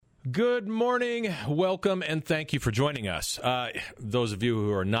Good morning, welcome, and thank you for joining us. Those of you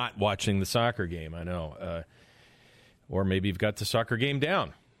who are not watching the soccer game, I know, or maybe you've got the soccer game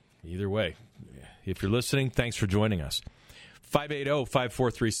down. Either way, if you're listening, thanks for joining us.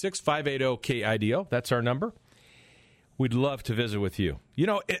 580-5436, 580-KIDO, that's our number. We'd love to visit with you. You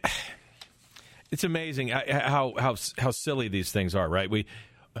know, it's amazing how silly these things are, right?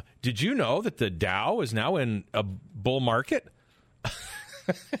 Did you know that the Dow is now in a bull market?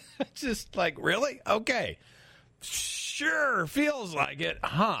 Just like, really? Okay. Sure, feels like it,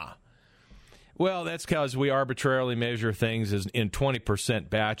 huh? Well, that's because we arbitrarily measure things in 20%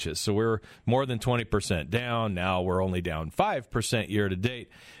 batches. So we're more than 20% down. Now we're only down 5% year to date,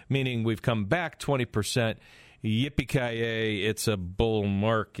 meaning we've come back 20%. Yippee-ki-yay, it's a bull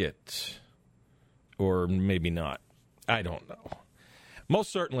market. Or maybe not. I don't know.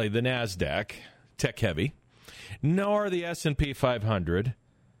 Most certainly the NASDAQ, tech-heavy, nor the S&P 500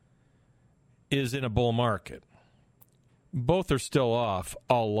 is in a bull market. Both are still off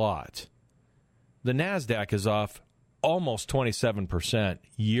a lot. The NASDAQ is off almost 27%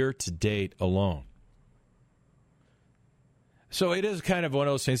 year to date alone. So it is kind of one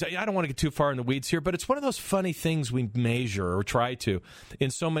of those things. I don't want to get too far in the weeds here, but it's one of those funny things we measure or try to in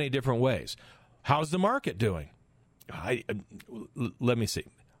so many different ways. How's the market doing? Let me see.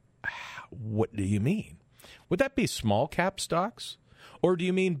 What do you mean? Would that be small cap stocks? Or do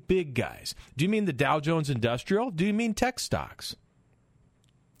you mean big guys? Do you mean the Dow Jones Industrial? Do you mean tech stocks?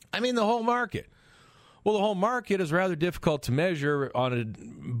 I mean the whole market. Well, the whole market is rather difficult to measure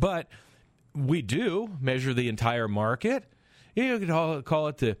but we do measure the entire market. You could call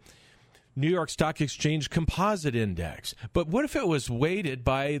it the New York Stock Exchange Composite Index. But what if it was weighted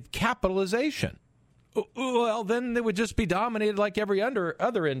by capitalization? Well, then it would just be dominated like every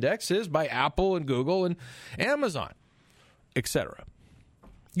other index is by Apple and Google and Amazon, etc.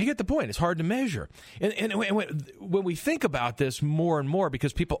 You get the point. It's hard to measure. And when we think about this more and more,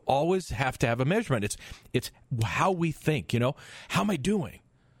 because people always have to have a measurement, it's how we think, you know. How am I doing?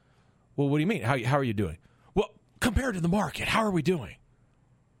 Well, what do you mean? How are you doing? Well, compared to the market, how are we doing?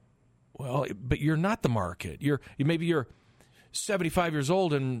 Well, but you're not the market. Maybe you're 75 years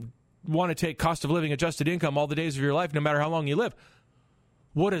old and want to take cost of living adjusted income all the days of your life, no matter how long you live.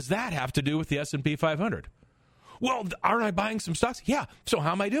 What does that have to do with the S&P 500? Well, aren't I buying some stocks? Yeah. So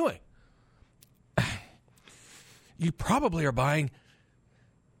how am I doing? You probably are buying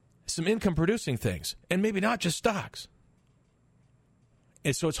some income-producing things, and maybe not just stocks.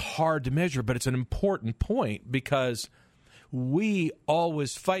 And so it's hard to measure, but it's an important point because we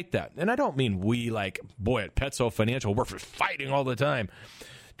always fight that. And I don't mean we like, boy, at Petso Financial, we're fighting all the time,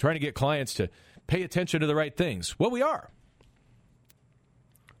 trying to get clients to pay attention to the right things. Well, we are.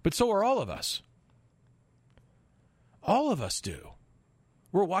 But so are all of us. All of us do.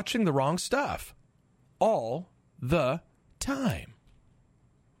 We're watching the wrong stuff all the time.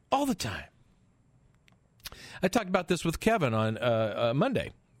 All the time. I talked about this with Kevin on Monday.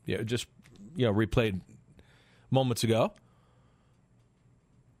 Replayed moments ago.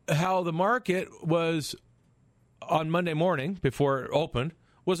 How the market was on Monday morning before it opened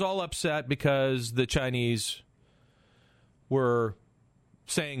was all upset because the Chinese were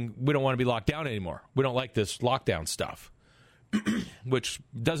saying we don't want to be locked down anymore. We don't like this lockdown stuff, which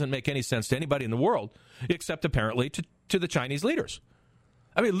doesn't make any sense to anybody in the world except apparently to the Chinese leaders.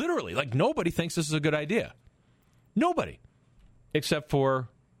 I mean, literally, like nobody thinks this is a good idea. Nobody, except for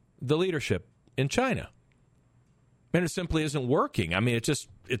the leadership in China. And it simply isn't working. I mean,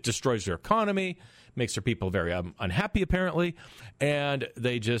 it destroys their economy, makes their people very unhappy, apparently, and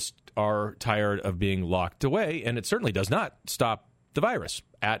they just are tired of being locked away, and it certainly does not stop the virus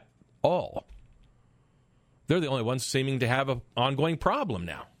at all. They're the only ones seeming to have an ongoing problem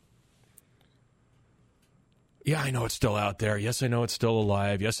now. Yeah, I know it's still out there. Yes, I know it's still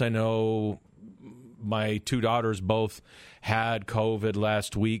alive. Yes, I know my two daughters both had COVID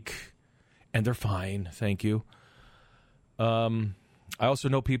last week, and they're fine, thank you. I also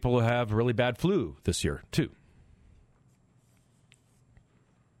know people who have really bad flu this year, too.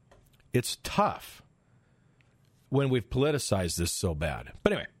 It's tough when we've politicized this so bad.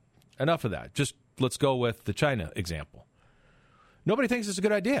 But anyway, enough of that. Just let's go with the China example. Nobody thinks it's a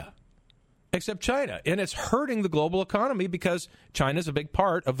good idea except China. And it's hurting the global economy because China is a big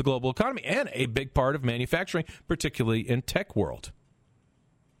part of the global economy and a big part of manufacturing, particularly in tech world.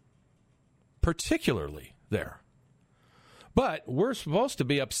 Particularly there. But we're supposed to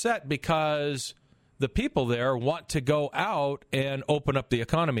be upset because the people there want to go out and open up the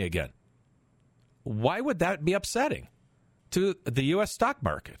economy again. Why would that be upsetting to the U.S. stock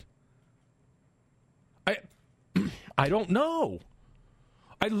market? I don't know.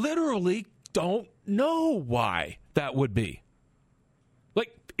 I literally don't know why that would be.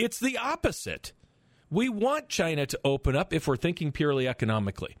 Like, it's the opposite. We want China to open up if we're thinking purely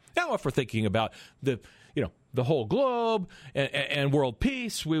economically. Now, if we're thinking about the whole globe and world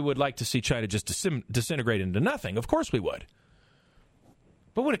peace, we would like to see China just disintegrate into nothing. Of course we would.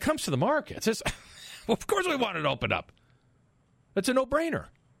 But when it comes to the markets, well, of course we want it to open up. That's a no-brainer.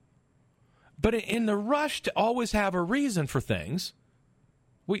 But in the rush to always have a reason for things,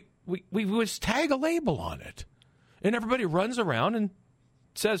 we just tag a label on it. And everybody runs around and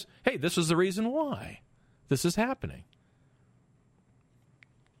says, hey, this is the reason why this is happening.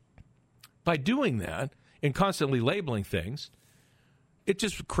 By doing that and constantly labeling things, it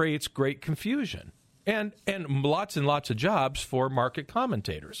just creates great confusion and lots of jobs for market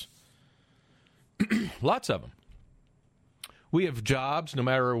commentators. Lots of them. We have jobs no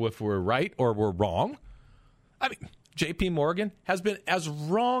matter if we're right or we're wrong. I mean, J.P. Morgan has been as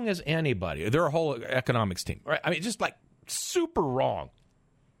wrong as anybody. They're a whole economics team, right? I mean, just like super wrong.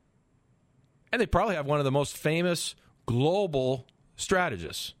 And they probably have one of the most famous global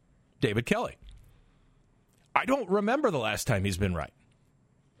strategists, David Kelly. I don't remember the last time he's been right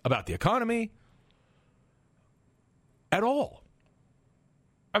about the economy at all.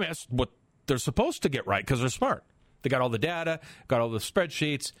 I mean, that's what they're supposed to get right because they're smart. They got all the data, got all the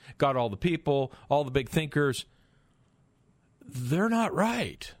spreadsheets, got all the people, all the big thinkers. They're not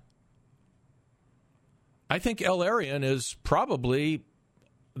right. I think El Arian is probably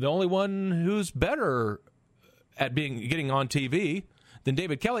the only one who's better at getting on TV than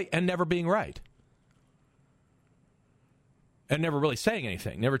David Kelly and never being right. And never really saying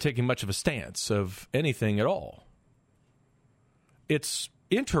anything, never taking much of a stance of anything at all. It's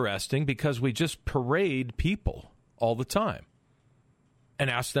interesting because we just parade people all the time and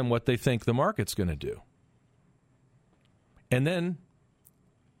ask them what they think the market's going to do. And then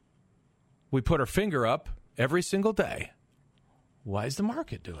we put our finger up every single day. Why is the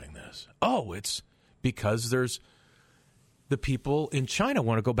market doing this? Oh, it's because there's the people in China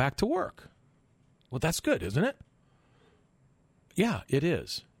want to go back to work. Well, that's good, isn't it? Yeah, it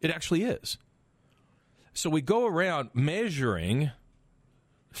is. It actually is. So we go around measuring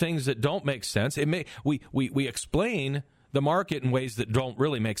things that don't make sense. We explain the market in ways that don't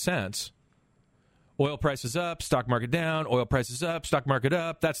really make sense. Oil prices up, stock market down, oil prices up, stock market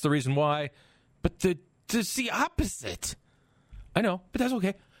up. That's the reason why. But it's the opposite. I know, but that's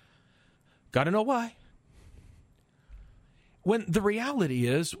okay. Got to know why. When the reality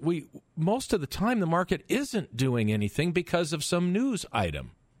is, most of the time the market isn't doing anything because of some news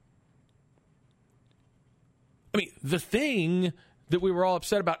item. I mean, the thing that we were all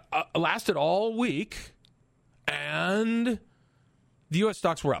upset about lasted all week, and the U.S.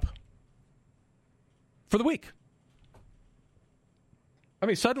 stocks were up for the week. I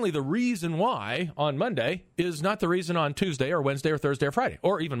mean, suddenly the reason why on Monday is not the reason on Tuesday or Wednesday or Thursday or Friday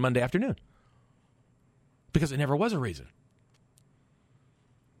or even Monday afternoon, because it never was a reason.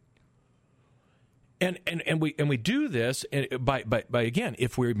 And we do this by again,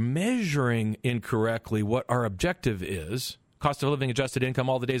 if we're measuring incorrectly what our objective is, cost of living, adjusted income,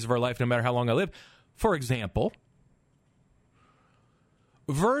 all the days of our life, no matter how long I live, for example,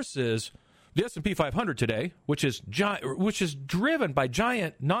 versus the S&P 500 today, which is driven by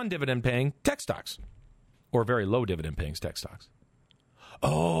giant non-dividend paying tech stocks or very low dividend paying tech stocks.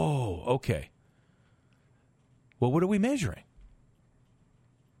 Oh, okay. Well, what are we measuring?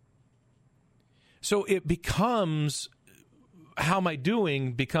 So it becomes, how am I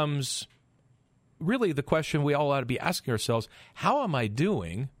doing, becomes really the question we all ought to be asking ourselves. How am I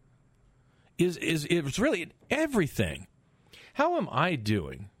doing is really everything. How am I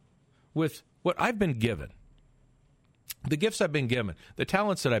doing with what I've been given, the gifts I've been given, the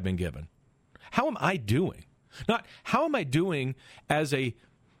talents that I've been given? How am I doing? Not how am I doing as a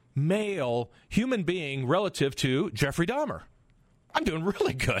male human being relative to Jeffrey Dahmer? I'm doing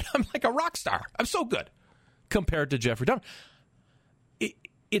really good. I'm like a rock star. I'm so good compared to Jeffrey Dahmer.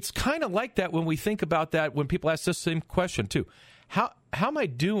 It's kind of like that when we think about that, when people ask this same question too. How am I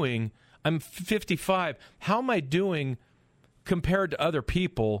doing? I'm 55. How am I doing compared to other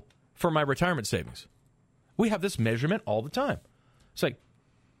people for my retirement savings? We have this measurement all the time. It's like,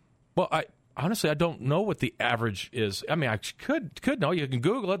 well, honestly, I don't know what the average is. I mean, I could know. You can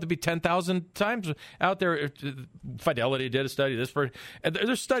Google it. There'd be 10,000 times out there. Fidelity did a study.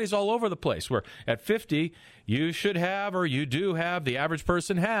 There's studies all over the place where at 50, you should have, or you do have, the average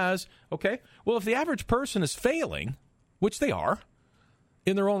person has. Okay. Well, if the average person is failing, which they are,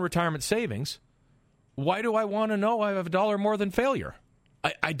 in their own retirement savings, why do I want to know I have $1 more than failure?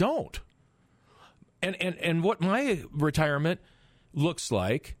 I don't. And what my retirement looks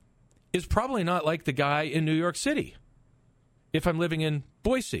like is probably not like the guy in New York City. If I'm living in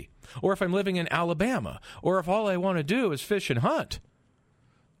Boise, or if I'm living in Alabama, or if all I want to do is fish and hunt,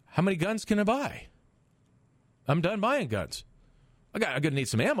 how many guns can I buy? I'm done buying guns. I'm going to need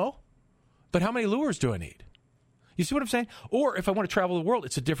some ammo, but how many lures do I need? You see what I'm saying? Or if I want to travel the world,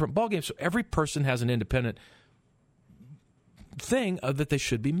 it's a different ballgame. So every person has an independent thing that they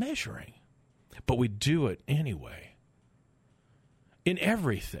should be measuring. But we do it anyway. In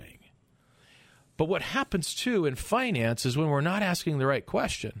everything. But what happens, too, in finance is when we're not asking the right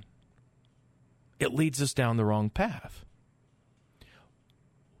question, it leads us down the wrong path.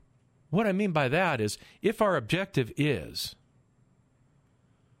 What I mean by that is if our objective is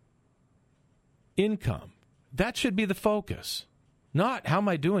income, that should be the focus, not how am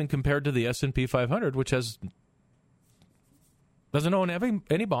I doing compared to the S&P 500, which doesn't own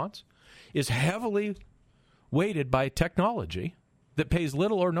any bonds, is heavily weighted by technology that pays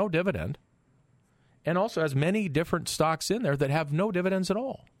little or no dividend, and also has many different stocks in there that have no dividends at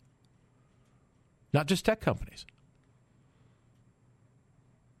all, not just tech companies.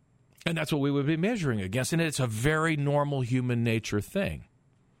 And that's what we would be measuring against, and it's a very normal human nature thing.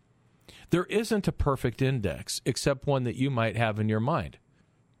 There isn't a perfect index except one that you might have in your mind.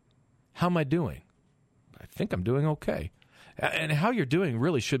 How am I doing? I think I'm doing okay. And how you're doing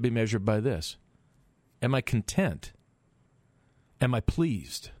really should be measured by this. Am I content? Am I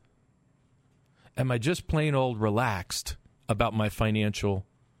pleased? Am I just plain old relaxed about my financial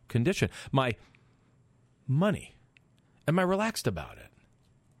condition? My money? Am I relaxed about it?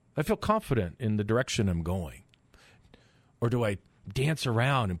 I feel confident in the direction I'm going. Or do I dance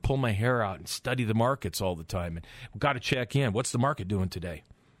around and pull my hair out and study the markets all the time? And we've got to check in. What's the market doing today?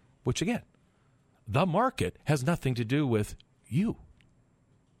 Which, again, the market has nothing to do with you.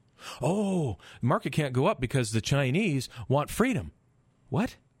 Oh, the market can't go up because the Chinese want freedom.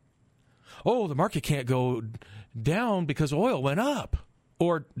 What? Oh, the market can't go down because oil went up.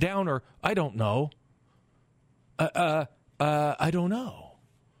 Or down, or I don't know. I don't know.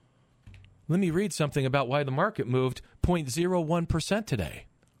 Let me read something about why the market moved 0.01% today.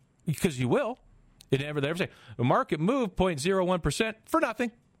 Because you will. They never say, the market moved 0.01% for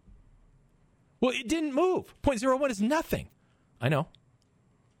nothing. Well, it didn't move. 0.01 is nothing. I know.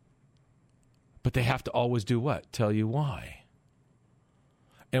 But they have to always do what? Tell you why.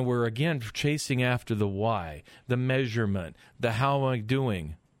 And we're, again, chasing after the why, the measurement, the how am I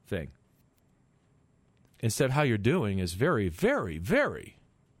doing thing. Instead, how you're doing is very, very, very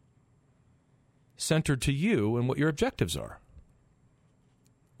centered to you and what your objectives are,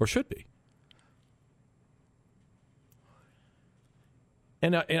 or should be.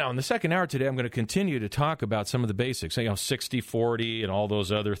 And in the second hour today, I'm going to continue to talk about some of the basics, 60-40 and all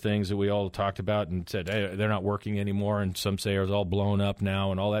those other things that we all talked about and said, hey, they're not working anymore, and some say it's all blown up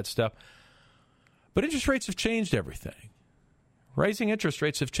now and all that stuff. But interest rates have changed everything. Rising interest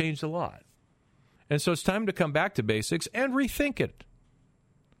rates have changed a lot. And so it's time to come back to basics and rethink it.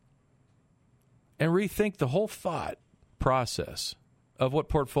 And rethink the whole thought process of what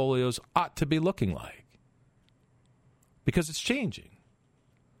portfolios ought to be looking like. Because it's changing.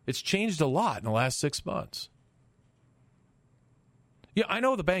 It's changed a lot in the last 6 months. Yeah, I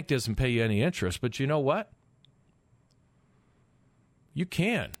know the bank doesn't pay you any interest, but you know what? You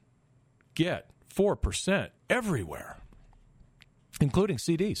can get 4% everywhere, including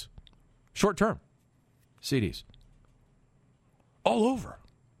CDs, short-term CDs, all over.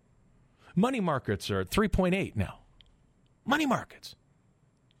 Money markets are at 3.8 now. Money markets.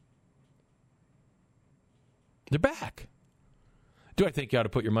 They're back. Do I think you ought to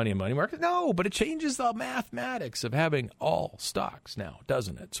put your money in money markets? No, but it changes the mathematics of having all stocks now,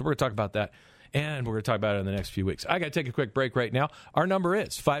 doesn't it? So we're going to talk about that, and we're going to talk about it in the next few weeks. I got to take a quick break right now. Our number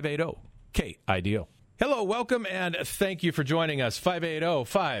is 580-KIDO. Hello, welcome, and thank you for joining us.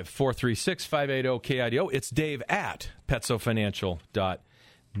 580-5436-580-KIDO. It's Dave at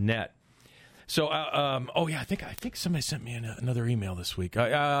PetsoFinancial.net. So, I think somebody sent me another email this week.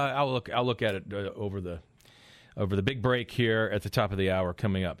 I'll look at it over the big break here at the top of the hour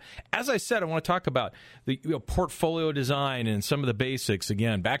coming up. As I said, I want to talk about the portfolio design and some of the basics.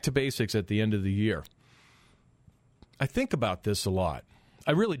 Again, back to basics at the end of the year. I think about this a lot.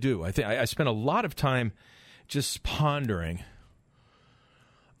 I really do. I spend a lot of time just pondering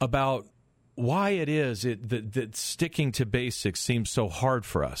about why it is that sticking to basics seems so hard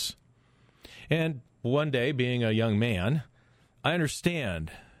for us. And one day, being a young man, I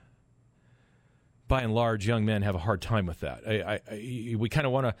understand, by and large, young men have a hard time with that. We kind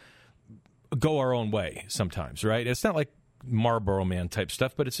of want to go our own way sometimes, right? It's not like Marlboro Man type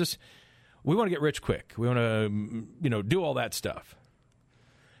stuff, but it's just we want to get rich quick. We want to, do all that stuff.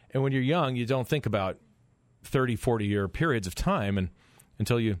 And when you're young, you don't think about 30, 40-year periods of time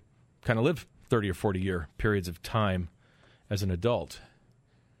until you kind of live 30 or 40-year periods of time as an adult.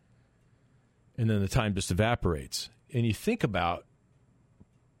 And then the time just evaporates. And you think about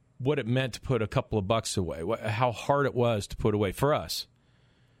what it meant to put a couple of bucks away, how hard it was to put away, for us,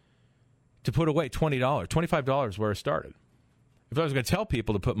 to put away $20, $25 where it started. If I was going to tell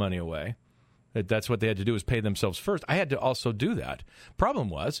people to put money away, that's what they had to do, is pay themselves first, I had to also do that. Problem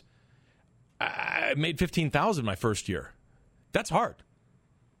was, I made $15,000 my first year. That's hard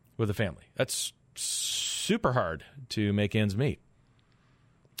with a family. That's super hard to make ends meet.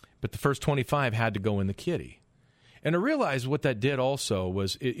 But the first 25 had to go in the kitty. And I realized what that did also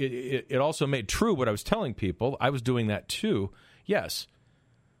was it also made true what I was telling people. I was doing that too, yes.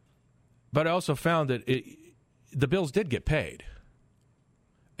 But I also found that the bills did get paid.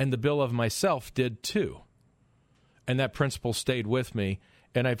 And the bill of myself did too. And that principle stayed with me.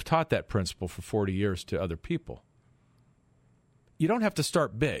 And I've taught that principle for 40 years to other people. You don't have to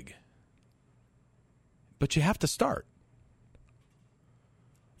start big, but you have to start.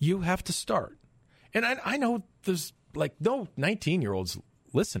 You have to start. And I know there's like no 19-year-olds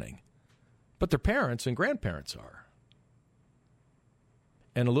listening, but their parents and grandparents are.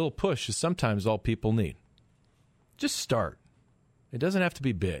 And a little push is sometimes all people need. Just start. It doesn't have to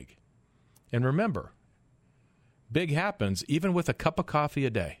be big. And remember, big happens even with a cup of coffee a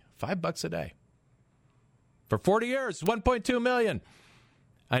day, $5 a day. For 40 years, 1.2 million.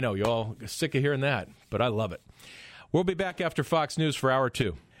 I know you're all sick of hearing that, but I love it. We'll be back after Fox News for Hour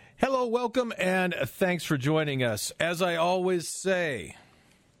 2. Hello, welcome, and thanks for joining us. As I always say,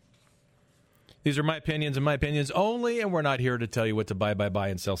 these are my opinions and my opinions only, and we're not here to tell you what to buy,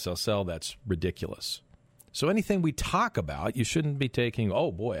 and sell. That's ridiculous. So anything we talk about, you shouldn't be taking,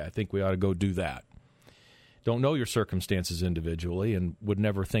 oh boy, I think we ought to go do that. Don't know your circumstances individually and would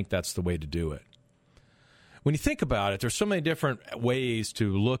never think that's the way to do it. When you think about it, there's so many different ways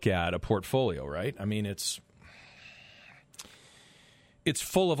to look at a portfolio, right? I mean, it's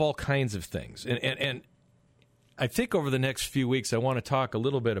full of all kinds of things. And I think over the next few weeks, I want to talk a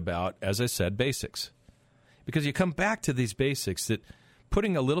little bit about, as I said, basics. Because you come back to these basics that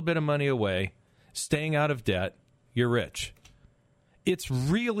putting a little bit of money away, staying out of debt, you're rich. It's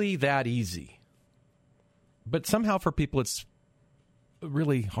really that easy. But somehow for people, it's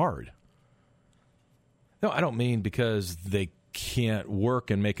really hard. No, I don't mean because they can't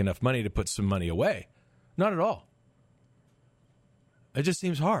work and make enough money to put some money away. Not at all. It just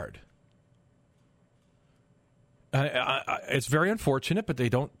seems hard. It's very unfortunate, but they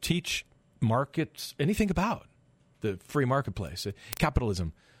don't teach markets anything about the free marketplace,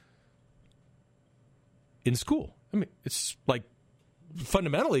 capitalism, in school. I mean, it's like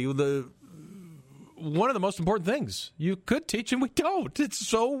fundamentally one of the most important things you could teach, and we don't. It's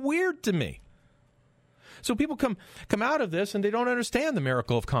so weird to me. So people come out of this, and they don't understand the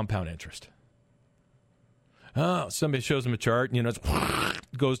miracle of compound interest. Oh, somebody shows them a chart, and,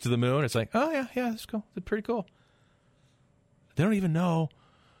 it goes to the moon. It's like, oh, yeah, that's cool. It's pretty cool. They don't even know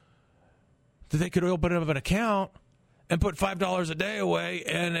that they could open up an account and put $5 a day away,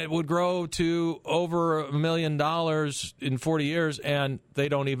 and it would grow to over $1 million in 40 years, and they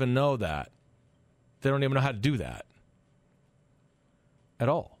don't even know that. They don't even know how to do that at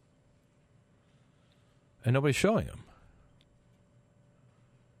all. And nobody's showing them.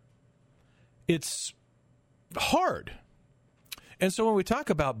 It's hard. And so when we talk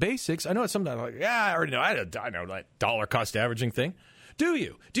about basics, I know it's sometimes like, yeah, I already know. I know that dollar cost averaging thing. Do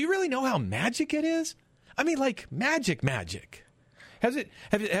you? Do you really know how magic it is? I mean, like magic.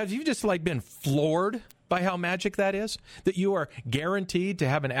 Have you just like been floored by how magic that is? That you are guaranteed to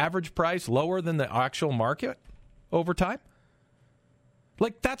have an average price lower than the actual market over time?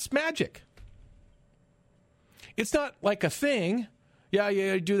 Like, that's magic. It's not like a thing.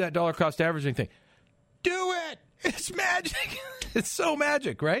 Yeah, do that dollar cost averaging thing. Do it. It's magic. It's so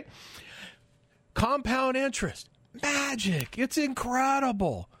magic, right? Compound interest. Magic. It's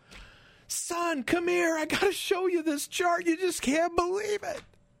incredible. Son, come here. I got to show you this chart. You just can't believe it.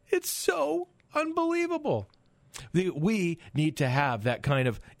 It's so unbelievable. We need to have that kind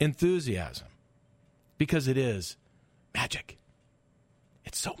of enthusiasm because it is magic.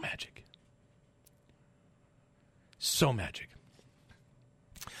 It's so magic. So magic.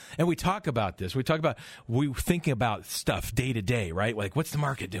 And we talk about this. We thinking about stuff day to day, right? Like, what's the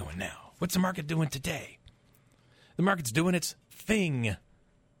market doing now? What's the market doing today? The market's doing its thing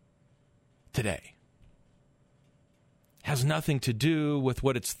today. Has nothing to do with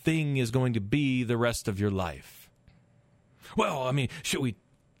what its thing is going to be the rest of your life. Well, I mean, should we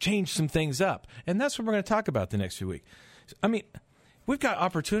change some things up? And that's what we're going to talk about the next few weeks. I mean, We've got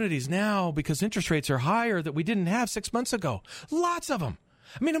opportunities now because interest rates are higher that we didn't have 6 months ago. Lots of them.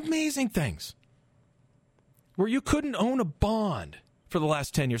 I mean, amazing things. Where you couldn't own a bond for the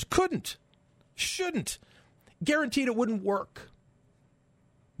last 10 years. Couldn't. Shouldn't. Guaranteed it wouldn't work.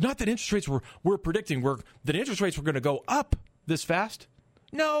 Not that interest rates we're predicting that interest rates were going to go up this fast.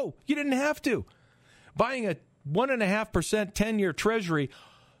 No, you didn't have to. Buying a 1.5% 10-year treasury,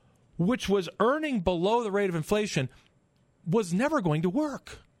 which was earning below the rate of inflation, was never going to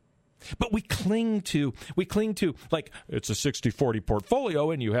work. But we cling to like it's a 60-40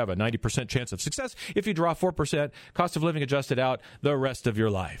 portfolio and you have a 90% chance of success if you draw 4% cost of living adjusted out the rest of your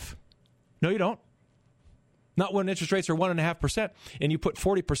life. No, you don't. Not when interest rates are 1.5% and you put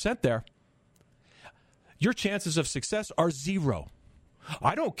 40% there. Your chances of success are zero.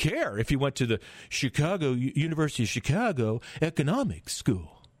 I don't care if you went to the University of Chicago Economics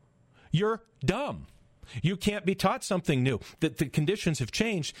School. You're dumb. You can't be taught something new. That the conditions have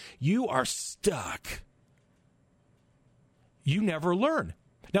changed. You are stuck. You never learn.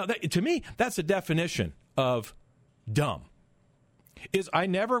 Now, to me, that's a definition of dumb. Is I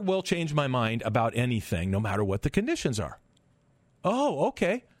never will change my mind about anything, no matter what the conditions are. Oh,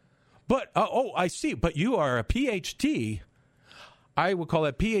 okay. But, I see. But you are a PhD. I would call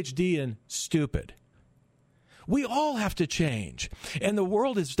that PhD in stupid. We all have to change. And the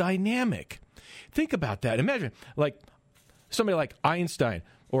world is dynamic. Think about that. Imagine, like, somebody like Einstein,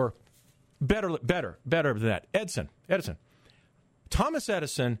 or better than that, Edison. Thomas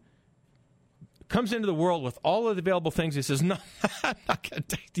Edison comes into the world with all of the available things. He says, no, I'm not going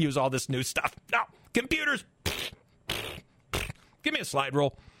to use all this new stuff. No, computers. Give me a slide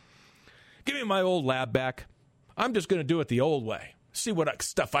rule. Give me my old lab back. I'm just going to do it the old way. See what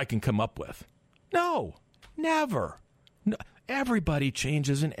stuff I can come up with. No, never. No. Everybody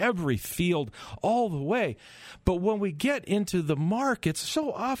changes in every field all the way. But when we get into the markets,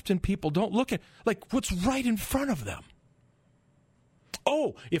 so often people don't look at like what's right in front of them.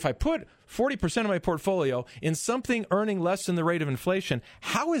 Oh, if I put 40% of my portfolio in something earning less than the rate of inflation,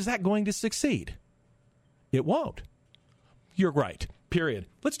 how is that going to succeed? It won't. You're right. Period.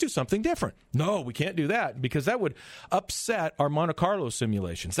 Let's do something different. No, we can't do that because that would upset our Monte Carlo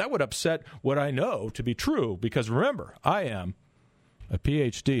simulations. That would upset what I know to be true because remember, I am a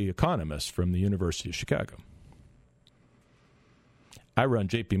PhD economist from the University of Chicago. I run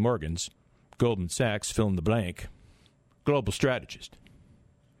J.P. Morgan's, Goldman Sachs, fill in the blank, global strategist.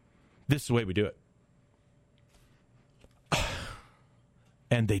 This is the way we do it.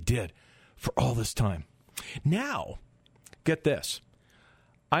 And they did for all this time. Now, get this.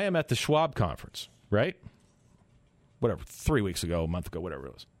 I am at the Schwab conference, right? Whatever, 3 weeks ago, a month ago, whatever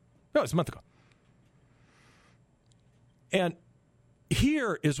it was. No, it's a month ago. And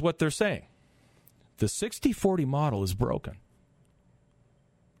here is what they're saying. The 60-40 model is broken.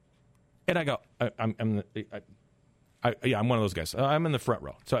 And I go, I'm one of those guys. I'm in the front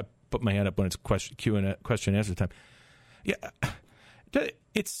row. So I put my hand up when it's question and answer time. Yeah,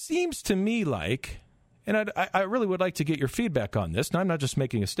 it seems to me like, and I really would like to get your feedback on this, and I'm not just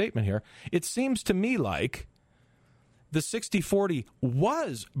making a statement here. It seems to me like the 60-40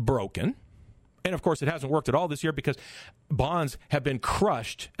 was broken. And, of course, it hasn't worked at all this year because bonds have been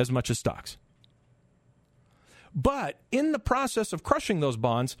crushed as much as stocks. But in the process of crushing those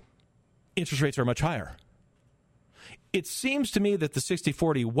bonds, interest rates are much higher. It seems to me that the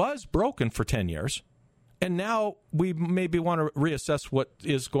 60-40 was broken for 10 years, and now we maybe want to reassess what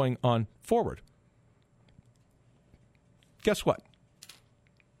is going on forward. Guess what?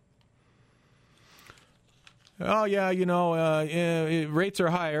 Oh, yeah, rates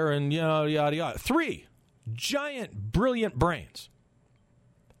are higher and, yada, yada. 3 giant, brilliant brains.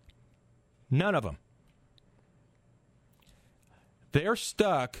 None of them. They're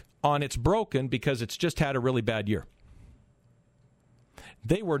stuck on it's broken because it's just had a really bad year.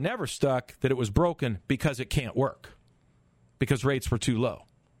 They were never stuck that it was broken because it can't work, because rates were too low.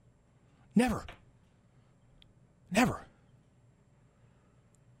 Never.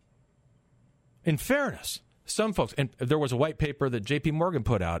 In fairness, some folks, and there was a white paper that J.P. Morgan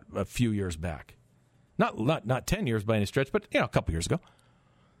put out a few years back. Not 10 years by any stretch, but a couple years ago.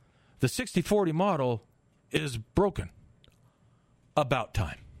 The 60-40 model is broken. About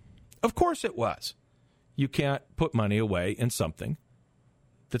time. Of course it was. You can't put money away in something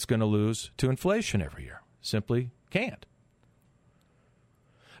that's going to lose to inflation every year. Simply can't.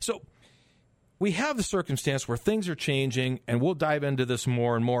 So we have the circumstance where things are changing, and we'll dive into this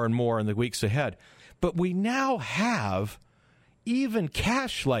more and more and more in the weeks ahead. But we now have even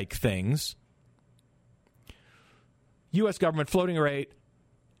cash-like things, U.S. government floating rate,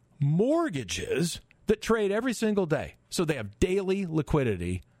 mortgages that trade every single day. So they have daily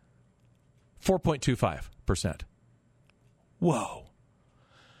liquidity, 4.25%. Whoa.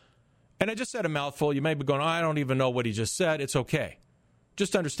 And I just said a mouthful. You may be going, I don't even know what he just said. It's okay.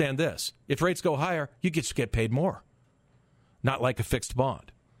 Just understand this. If rates go higher, you just get paid more. Not like a fixed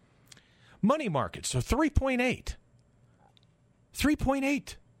bond. Money markets, so 3.8.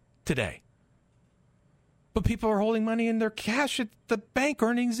 3.8 today. But people are holding money in their cash at the bank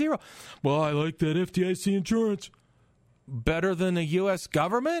earning zero. Well, I like that FDIC insurance. Better than the U.S.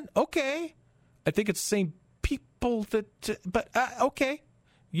 government? Okay. I think it's the same people but okay.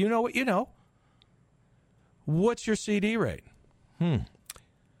 You know what you know. What's your CD rate?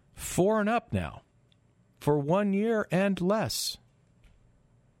 4 and up now for 1 year and less.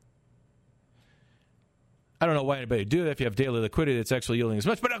 I don't know why anybody would do that if you have daily liquidity that's actually yielding as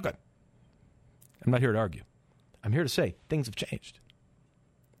much, but okay. I'm not here to argue. I'm here to say things have changed.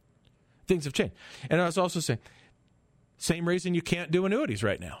 Things have changed. And I was also saying, same reason you can't do annuities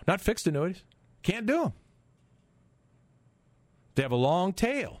right now. Not fixed annuities. Can't do them. They have a long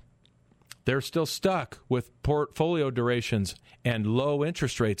tail. They're still stuck with portfolio durations and low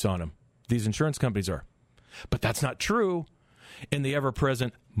interest rates on them. These insurance companies are. But that's not true in the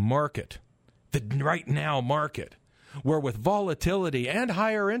ever-present market, the right now market, where with volatility and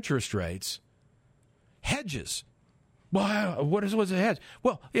higher interest rates, hedges. Well, what is a hedge?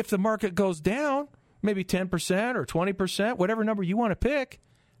 Well, if the market goes down, maybe 10% or 20%, whatever number you want to pick,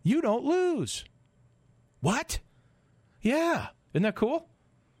 you don't lose. What? Yeah. Isn't that cool?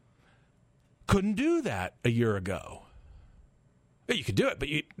 Couldn't do that a year ago. You could do it, but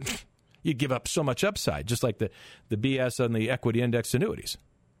you'd give up so much upside, just like the BS on the equity index annuities.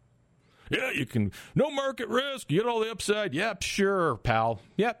 Yeah, you can, no market risk, you get all the upside. Yep, sure, pal.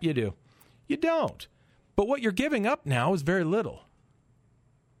 Yep, you do. You don't. But what you're giving up now is very little.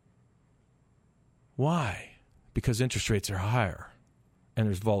 Why? Because interest rates are higher and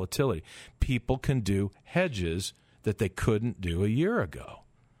there's volatility. People can do hedges that they couldn't do a year ago.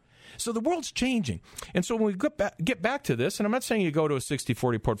 So the world's changing. And so when we get back to this, and I'm not saying you go to a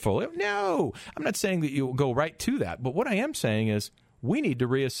 60-40 portfolio. No, I'm not saying that you go right to that. But what I am saying is we need to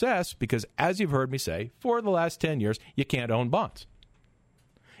reassess because, as you've heard me say, for the last 10 years, you can't own bonds.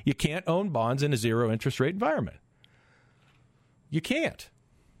 You can't own bonds in a zero interest rate environment. You can't.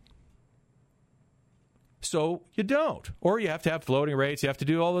 So you don't. Or you have to have floating rates. You have to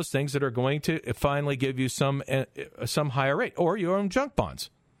do all those things that are going to finally give you some higher rate. Or you own junk bonds,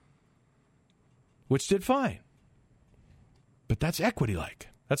 which did fine. But that's equity-like.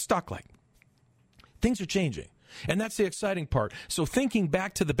 That's stock-like. Things are changing. And that's the exciting part. So thinking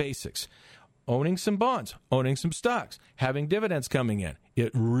back to the basics, owning some bonds, owning some stocks, having dividends coming in,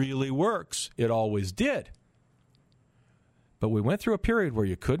 it really works. It always did. But we went through a period where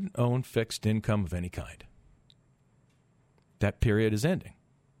you couldn't own fixed income of any kind. That period is ending.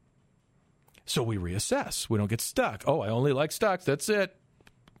 So we reassess. We don't get stuck. Oh, I only like stocks. That's it.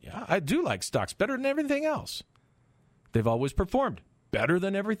 Yeah, I do like stocks better than everything else. They've always performed better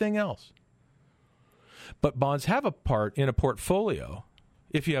than everything else. But bonds have a part in a portfolio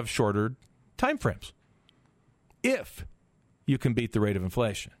if you have shorter time frames. If you can beat the rate of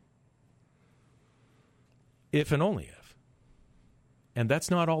inflation. If and only if. And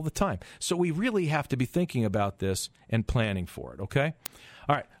that's not all the time. So we really have to be thinking about this and planning for it, okay?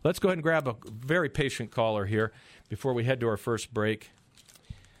 All right, let's go ahead and grab a very patient caller here before we head to our first break.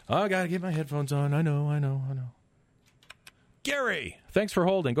 Oh, I got to get my headphones on. I know. Gary, thanks for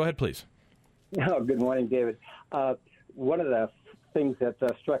holding. Go ahead, please. Oh, good morning, David. One of the things that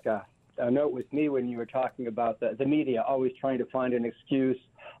struck a note with me when you were talking about the media always trying to find an excuse.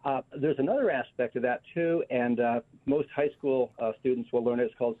 There's another aspect of that, too, and most high school students will learn it.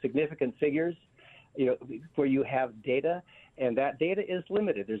 It's called significant figures, where you have data, and that data is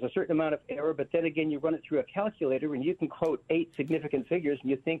limited. There's a certain amount of error, but then again, you run it through a calculator, and you can quote 8 significant figures, and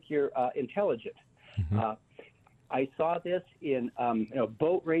you think you're intelligent. Mm-hmm. I saw this in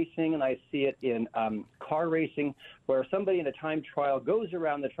boat racing, and I see it in car racing, where somebody in a time trial goes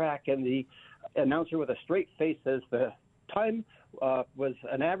around the track, and the announcer with a straight face says the time was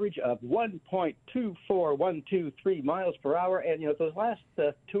an average of 1.24123 miles per hour, and those last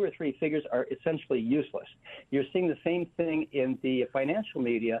 2 or 3 figures are essentially useless. You're seeing the same thing in the financial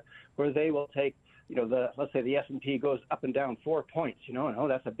media, where they will take, let's say the S&P goes up and down 4 points.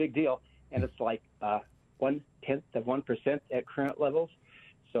 That's a big deal, and it's like 0.1% at current levels.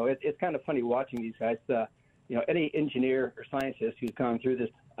 So it's kind of funny watching these guys. Any engineer or scientist who's gone through this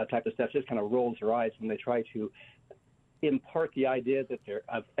type of stuff just kind of rolls their eyes when they try to impart the idea that they're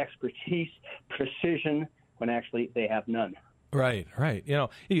of expertise, precision, when actually they have none. Right.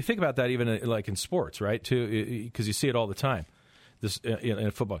 You think about that even like in sports, right? Too, because you see it all the time. This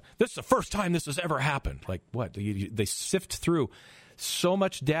in football. This is the first time this has ever happened. Like what? They sift through so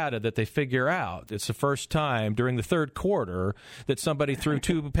much data that they figure out it's the first time during the third quarter that somebody threw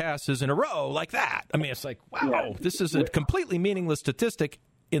 2 passes in a row like that. I mean, it's like, wow, this is a completely meaningless statistic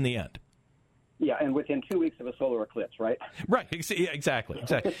in the end. Yeah, and within 2 weeks of a solar eclipse, right? Right, exactly.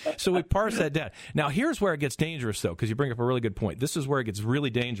 So we parse that down. Now, here's where it gets dangerous, though, because you bring up a really good point. This is where it gets really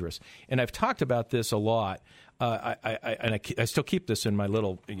dangerous. And I've talked about this a lot. I still keep this in my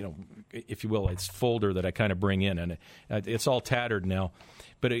little, if you will, it's folder that I kind of bring in, and it's all tattered now,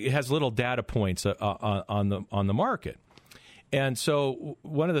 but it has little data points on the market. And so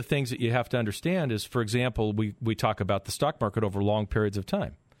one of the things that you have to understand is, for example, we talk about the stock market over long periods of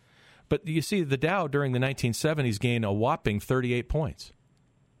time. But you see, the Dow during the 1970s gained a whopping 38 points.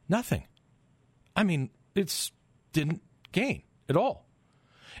 Nothing. I mean, it didn't gain at all.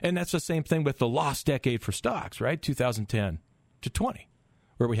 And that's the same thing with the lost decade for stocks, right? 2010 to 20,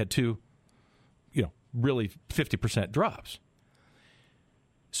 where we had 2, really 50% drops.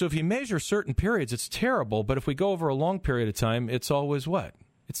 So if you measure certain periods, it's terrible. But if we go over a long period of time, it's always what?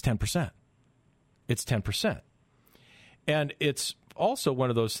 It's 10%. It's 10%. And it's also one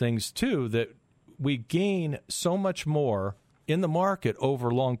of those things, too, that we gain so much more in the market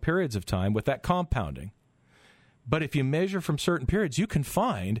over long periods of time with that compounding. But if you measure from certain periods, you can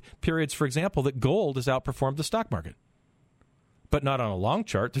find periods, for example, that gold has outperformed the stock market. But not on a long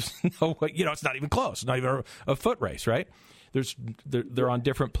chart. There's no way, it's not even close. It's not even a foot race, right? They're on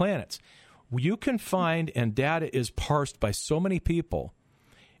different planets. You can find, and data is parsed by so many people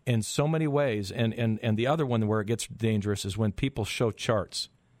in so many ways, and the other one where it gets dangerous is when people show charts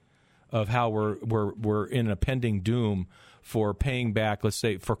of how we're in a pending doom for paying back, let's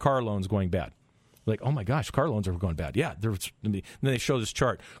say, for car loans going bad. Like, oh my gosh, car loans are going bad. Yeah, and then they show this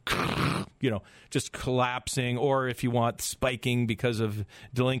chart, just collapsing, or if you want, spiking because of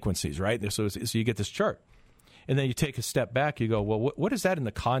delinquencies, right? So you get this chart. And then you take a step back, you go, well, what is that in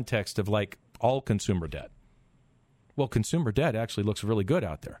the context of like all consumer debt? Well, consumer debt actually looks really good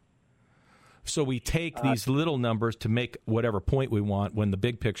out there. So we take these little numbers to make whatever point we want when the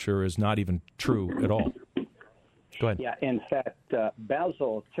big picture is not even true at all. Go ahead. Yeah, in fact,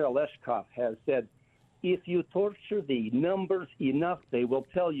 Basil Tereleshkov has said, if you torture the numbers enough, they will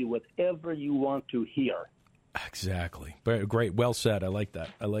tell you whatever you want to hear. Exactly. Very great. Well said. I like that.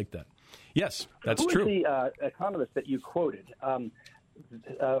 Yes, that's true. Who is the economist that you quoted?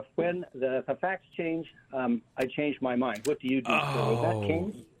 When the facts change, I change my mind. What do you do? Oh. Was that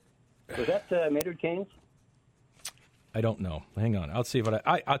Keynes? Was that Maynard Keynes? I don't know. Hang on. I'll see if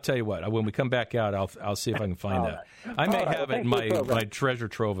I'll tell you what. When we come back out, I'll see if I can find that. I may have it in my treasure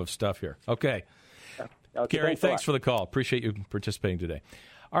trove of stuff here. Okay. Gary, thanks for the call. Appreciate you participating today.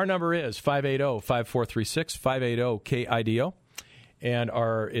 Our number is 580-5436, 580-KIDO. And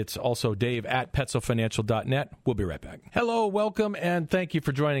it's also Dave at PetsoFinancial.net. We'll be right back. Hello, welcome, and thank you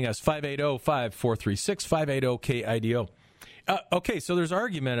for joining us. 580-5436, 580-KIDO. Okay, so there's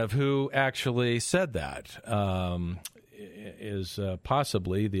argument of who actually said that. Is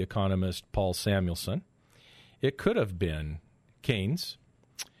possibly the economist Paul Samuelson. It could have been Keynes.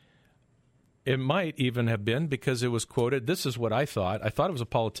 It might even have been because it was quoted. This is what I thought. I thought it was a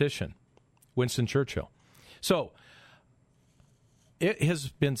politician, Winston Churchill. So it has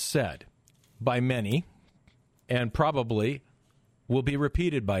been said by many and probably will be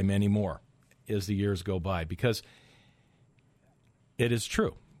repeated by many more as the years go by because it is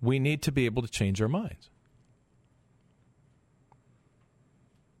true. We need to be able to change our minds.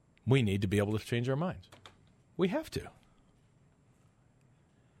 We need to be able to change our minds. We have to.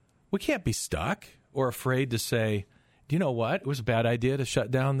 We can't be stuck or afraid to say, do you know what? It was a bad idea to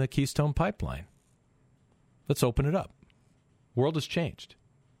shut down the Keystone Pipeline. Let's open it up. World has changed.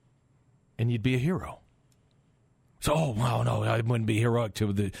 And you'd be a hero. So, oh, well, no, I wouldn't be heroic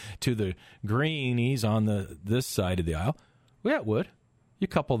to the greenies on this side of the aisle. Well, yeah, it would. You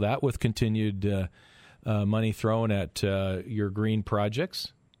couple that with continued money thrown at your green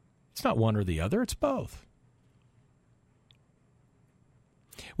projects. It's not one or the other. It's both.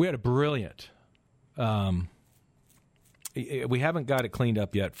 We had a brilliant... we haven't got it cleaned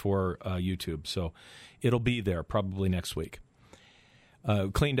up yet for YouTube, so it'll be there probably next week.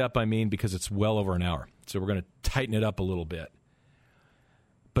 Cleaned up, I mean, because it's well over an hour. So we're going to tighten it up a little bit.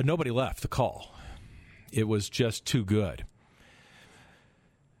 But nobody left the call. It was just too good.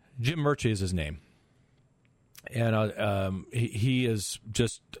 Jim Murchie is his name. And he is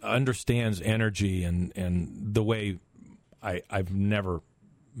just understands energy and the way I've never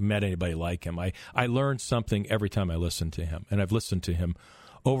met anybody like him. I learn something every time I listen to him, and I've listened to him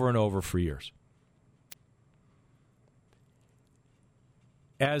over and over for years.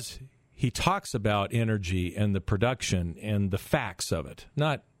 As he talks about energy and the production and the facts of it,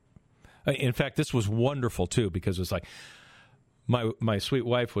 in fact, this was wonderful too, because it's like my sweet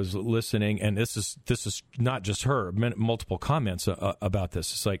wife was listening, and this is not just her, multiple comments about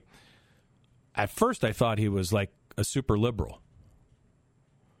this. It's like, at first I thought he was like a super liberal,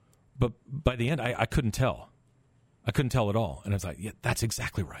 but by the end I couldn't tell. I couldn't tell at all. And I was like, yeah, that's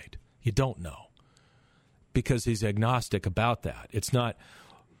exactly right. You don't know, because he's agnostic about that. It's not,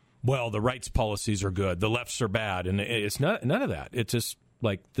 well, the right's policies are good, the left's are bad, and it's not, none of that. It's just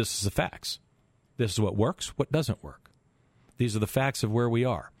like, this is the facts. This is what works, what doesn't work. These are the facts of where we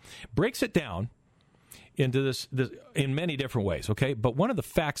are. Breaks it down into this in many different ways, okay? But one of the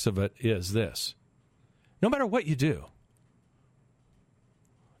facts of it is this. No matter what you do,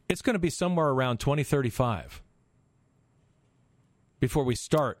 it's going to be somewhere around 2035 before we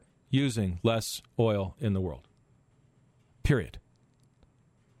start using less oil in the world. Period.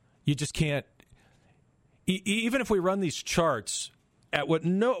 You just can't, even if we run these charts at what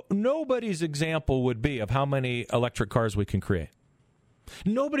nobody's example would be of how many electric cars we can create.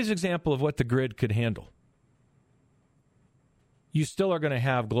 Nobody's example of what the grid could handle. You still are going to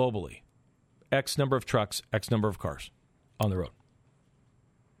have globally X number of trucks, X number of cars on the road.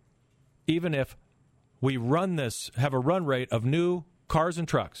 Even if we have a run rate of new cars and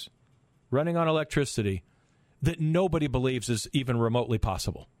trucks running on electricity that nobody believes is even remotely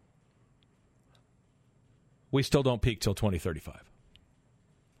possible, we still don't peak till 2035.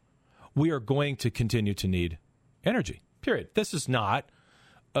 We are going to continue to need energy, period. This is not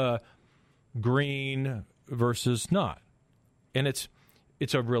green versus not. And it's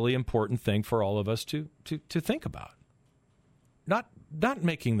a really important thing for all of us to think about. Not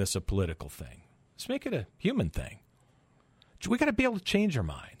making this a political thing. Let's make it a human thing. We got to be able to change our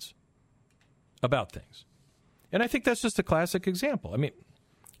minds about things. And I think that's just a classic example. I mean,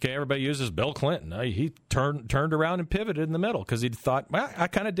 okay, everybody uses Bill Clinton. He turned around and pivoted in the middle because he thought, well, I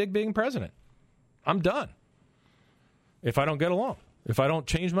kind of dig being president. I'm done. If I don't get along, if I don't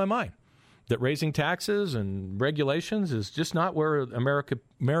change my mind, that raising taxes and regulations is just not where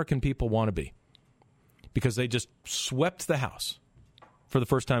American people want to be, because they just swept the house for the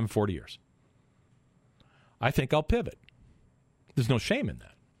first time in 40 years. I think I'll pivot. There's no shame in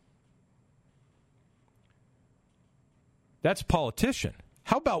that. That's a politician.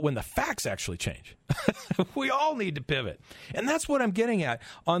 How about when the facts actually change? We all need to pivot. And that's what I'm getting at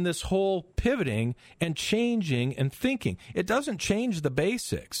on this whole pivoting and changing and thinking. It doesn't change the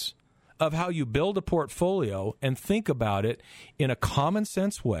basics of how you build a portfolio and think about it in a common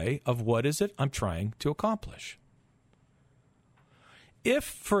sense way of what is it I'm trying to accomplish. If,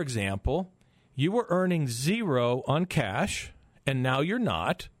 for example, you were earning 0 on cash and now you're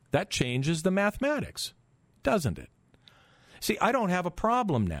not, that changes the mathematics, doesn't it? See, I don't have a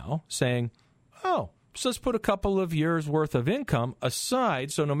problem now saying, so let's put a couple of years' worth of income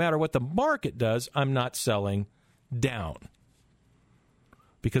aside, so no matter what the market does, I'm not selling down.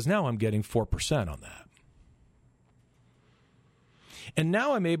 Because now I'm getting 4% on that. And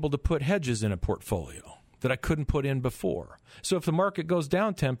now I'm able to put hedges in a portfolio that I couldn't put in before. So if the market goes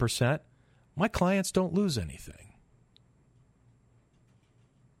down 10%, my clients don't lose anything.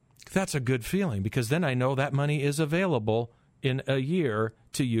 That's a good feeling, because then I know that money is available in a year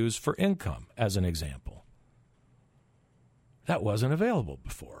to use for income, as an example. That wasn't available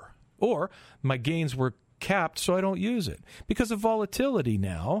before. Or my gains were capped, so I don't use it. Because of volatility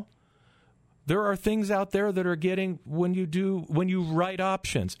now, there are things out there that are getting, when you write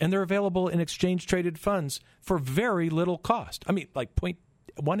options, and they're available in exchange-traded funds for very little cost. I mean, like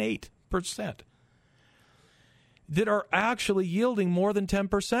 0.18%. That are actually yielding more than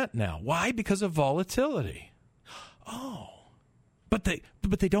 10% now. Why? Because of volatility. Oh. But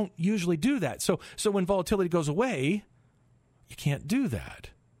they don't usually do that. So when volatility goes away, you can't do that,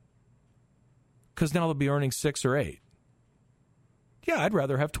 because now they'll be earning 6 or 8. Yeah, I'd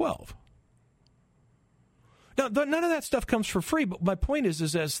rather have 12. Now, none of that stuff comes for free. But my point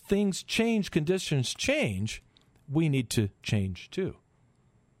is as things change, conditions change, we need to change too.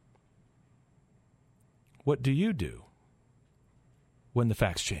 What do you do when the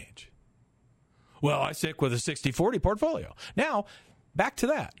facts change? Well, I stick with a 60-40 portfolio. Now, back to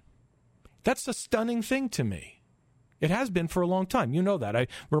that. That's a stunning thing to me. It has been for a long time. You know that. I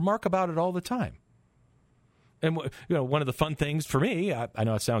remark about it all the time. And one of the fun things for me, I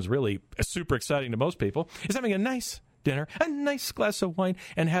know it sounds really super exciting to most people, is having a nice dinner, a nice glass of wine,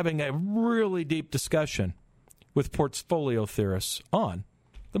 and having a really deep discussion with portfolio theorists on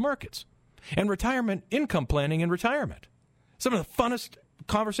the markets, and retirement income planning in retirement. Some of the funnest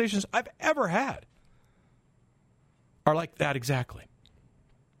conversations I've ever had are like that exactly.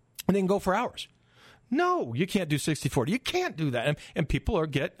 And they can go for hours. No, you can't do 60-40. You can't do that. And people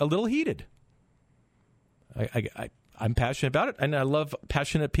get a little heated. I'm passionate about it, and I love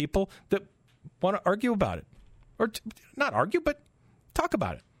passionate people that want to argue about it. Or not argue, but talk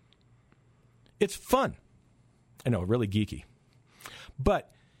about it. It's fun. I know, really geeky.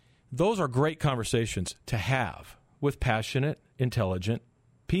 But those are great conversations to have with passionate, intelligent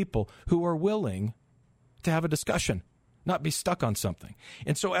people who are willing to have a discussion, not be stuck on something.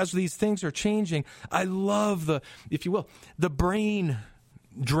 And so as these things are changing, I love the, if you will, the brain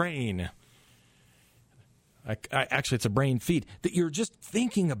drain. Actually, it's a brain feed that you're just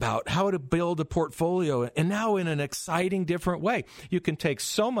thinking about how to build a portfolio, and now in an exciting, different way. You can take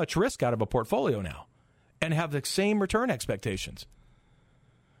so much risk out of a portfolio now and have the same return expectations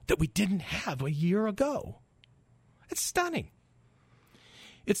that we didn't have a year ago. It's stunning.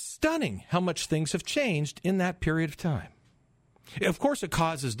 It's stunning how much things have changed in that period of time. Of course, it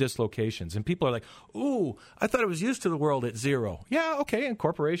causes dislocations, and people are like, ooh, I thought I was used to the world at zero. Yeah, okay, and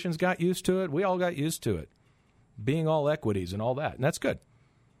corporations got used to it. We all got used to it, being all equities and all that, and that's good.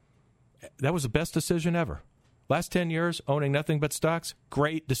 That was the best decision ever. Last 10 years, owning nothing but stocks,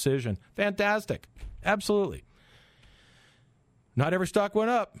 great decision. Fantastic. Absolutely. Not every stock went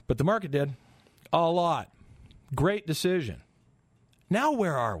up, but the market did. A lot. Great decision. Now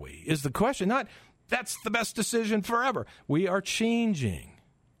where are we is the question. Not, that's the best decision forever. We are changing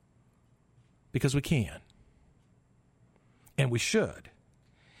because we can. And we should.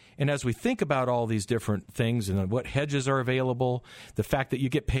 And as we think about all these different things and what hedges are available, the fact that you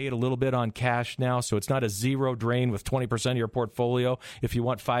get paid a little bit on cash now, so it's not a zero drain with 20% of your portfolio if you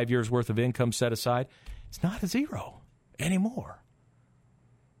want 5 years' worth of income set aside, it's not a zero anymore.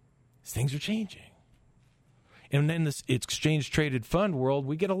 Things are changing. And in this exchange-traded fund world,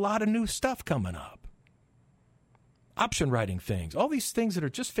 we get a lot of new stuff coming up. Option writing things, all these things that are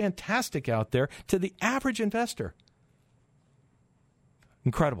just fantastic out there to the average investor.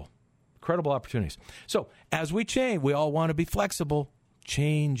 Incredible opportunities. So as we change, we all want to be flexible.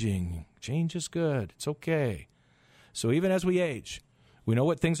 Changing. Change is good. It's okay. So even as we age, we know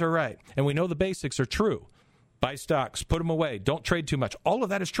what things are right. And we know the basics are true. Buy stocks, put them away, don't trade too much. All of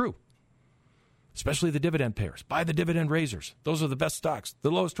that is true. Especially the dividend payers. Buy the dividend raisers. Those are the best stocks, the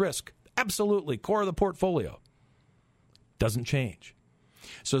lowest risk. Absolutely, core of the portfolio. Doesn't change.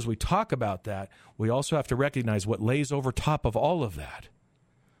 So as we talk about that, we also have to recognize what lays over top of all of that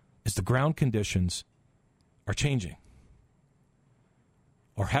is the ground conditions are changing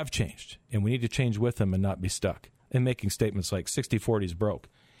or have changed, and we need to change with them and not be stuck. And making statements like 60-40 is broke.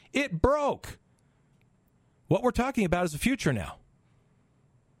 It broke. What we're talking about is the future now.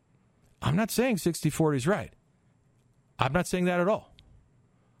 I'm not saying 60-40 is right. I'm not saying that at all.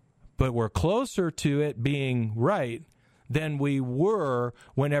 But we're closer to it being right than we were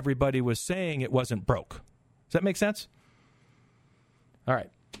when everybody was saying it wasn't broke. Does that make sense? All right.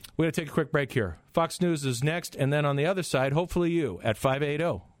 We're going to take a quick break here. Fox News is next, and then on the other side, hopefully you at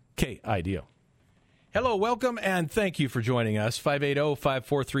 580-KIDO. Hello, welcome, and thank you for joining us.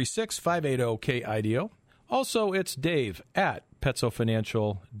 580-5436, 580-KIDO. Also, it's Dave at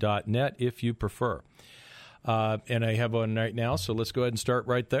PetsoFinancial.net if you prefer. And I have one right now, so let's go ahead and start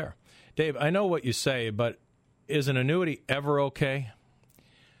right there. Dave, I know what you say, but is an annuity ever okay?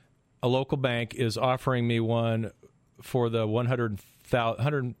 A local bank is offering me one for the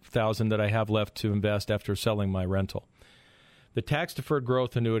 $100,000 that I have left to invest after selling my rental. The tax-deferred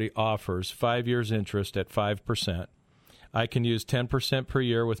growth annuity offers 5 years interest at 5%. I can use 10% per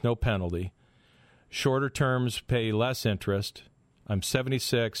year with no penalty. Shorter terms pay less interest. I'm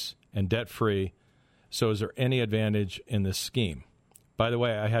 76 and debt-free. So is there any advantage in this scheme? By the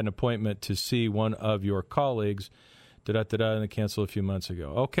way, I had an appointment to see one of your colleagues, and they canceled a few months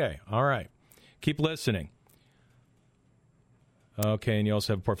ago. Okay, all right. Keep listening. Okay, and you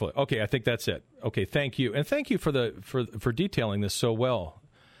also have a portfolio. Okay, I think that's it. Okay, thank you. And thank you for detailing this so well.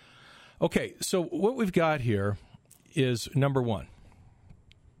 Okay, so what we've got here is, number one,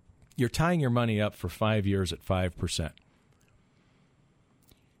 you're tying your money up for 5 years at 5%.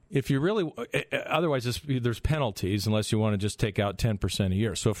 If you really, otherwise there's penalties unless you want to just take out 10% a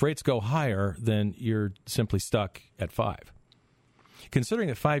year. So if rates go higher, then you're simply stuck at 5. Considering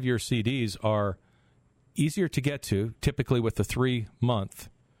that 5-year CDs are easier to get to, typically with the 3-month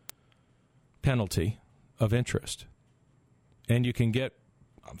penalty of interest, and you can get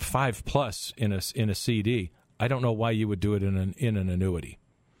 5+ in a CD, I don't know why you would do it in an annuity.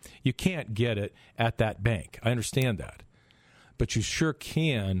 You can't get it at that bank. I understand that. but you sure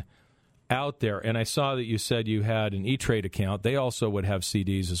can out there. And I saw that you said you had an E-Trade account. They also would have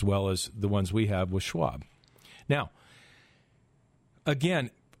CDs as well as the ones we have with Schwab. Now, again,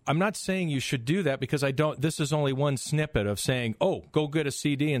 I'm not saying you should do that because this is only one snippet of saying, oh, go get a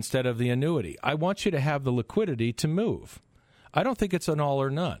CD instead of the annuity. I want you to have the liquidity to move. I don't think it's an all or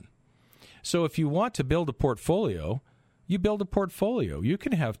none. So if you want to build a portfolio, you build a portfolio. You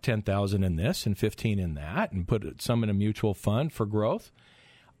can have $10,000 in this and $15,000 in that and put some in a mutual fund for growth.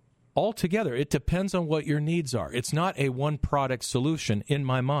 Altogether, it depends on what your needs are. It's not a one-product solution in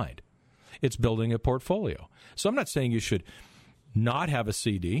my mind. It's building a portfolio. So I'm not saying you should not have a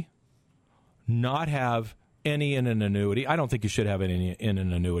CD, not have any in an annuity. I don't think you should have any in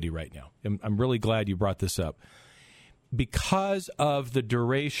an annuity right now. I'm really glad you brought this up. Because of the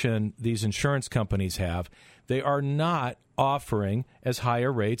duration these insurance companies have, they are not offering as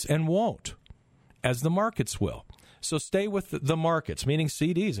higher rates and won't as the markets will. So stay with the markets, meaning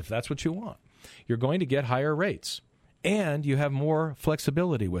CDs, if that's what you want. You're going to get higher rates, and you have more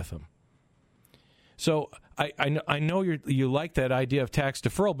flexibility with them. So I know you like that idea of tax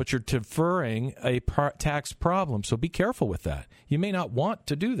deferral, but you're deferring a tax problem. So be careful with that. You may not want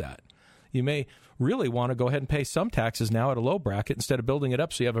to do that. You may really want to go ahead and pay some taxes now at a low bracket instead of building it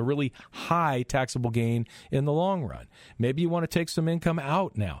up so you have a really high taxable gain in the long run. Maybe you want to take some income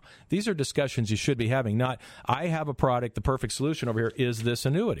out now. These are discussions you should be having, not, I have a product, the perfect solution over here is this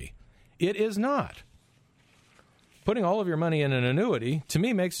annuity. It is not. Putting all of your money in an annuity, to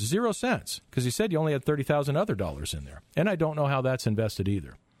me, makes 0 sense because you said you only had $30,000 other dollars in there. And I don't know how that's invested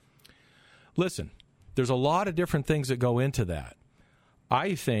either. Listen, there's a lot of different things that go into that.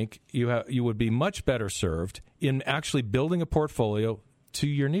 I think you would be much better served in actually building a portfolio to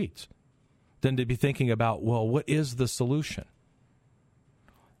your needs than to be thinking about, well, what is the solution?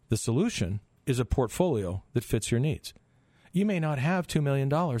 The solution is a portfolio that fits your needs. You may not have $2 million.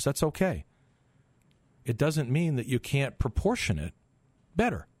 That's okay. It doesn't mean that you can't proportion it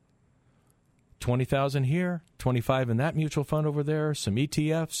better. 20,000 here, 25 in that mutual fund over there, some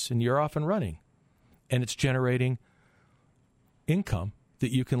ETFs, and you're off and running. And it's generating income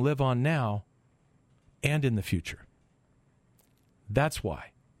that you can live on now and in the future. That's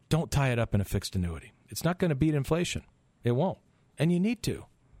why. Don't tie it up in a fixed annuity. It's not going to beat inflation. It won't. And you need to.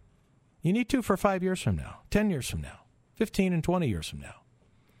 You need to for 5 years from now, 10 years from now, 15 and 20 years from now.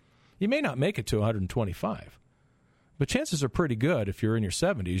 You may not make it to 125, but chances are pretty good if you're in your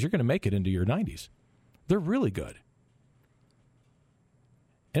 70s, you're going to make it into your 90s. They're really good.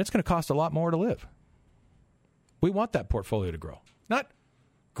 And it's going to cost a lot more to live. We want that portfolio to grow. Not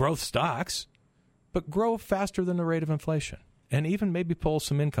growth stocks, but grow faster than the rate of inflation and even maybe pull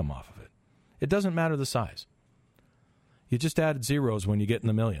some income off of it. It doesn't matter the size. You just added zeros when you get in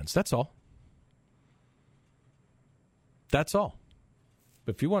the millions. That's all. That's all.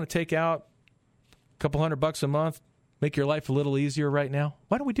 But if you want to take out a couple $100 a month, make your life a little easier right now,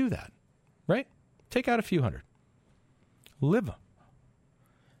 why don't we do that? Right? Take out a few hundred. Live them.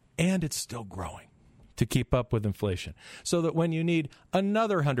 And it's still growing to keep up with inflation. So that when you need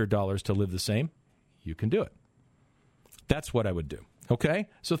another $100 to live the same, you can do it. That's what I would do. Okay?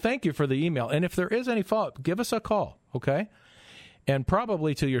 So thank you for the email. And if there is any follow-up, give us a call. Okay? And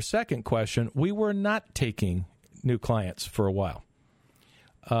probably to your second question, we were not taking new clients for a while.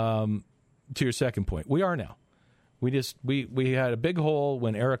 To your second point, we are now. We had a big hole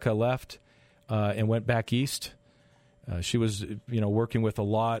when Erica left and went back east. She was, working with a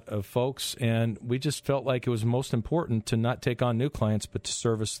lot of folks, and we just felt like it was most important to not take on new clients, but to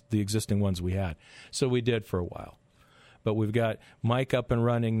service the existing ones we had. So we did for a while. But we've got Mike up and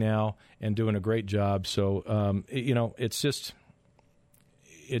running now and doing a great job. So, it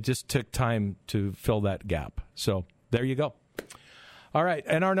just took time to fill that gap. So there you go. All right,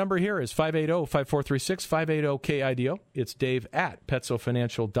 and our number here is 580-5436, 580-KIDO. It's Dave at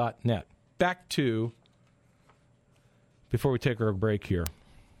PetsoFinancial.net. Back to, before we take our break here,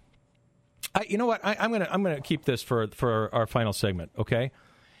 you know what? I'm gonna keep this for our final segment, okay?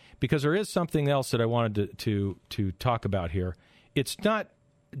 Because there is something else that I wanted to talk about here. It's not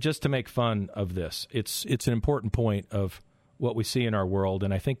just to make fun of this. It's an important point of what we see in our world,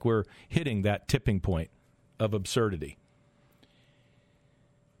 and I think we're hitting that tipping point of absurdity.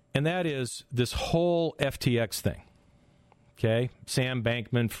 And that is this whole FTX thing, okay? Sam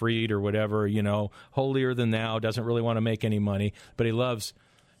Bankman-Fried or whatever, holier than thou, doesn't really want to make any money, but he loves,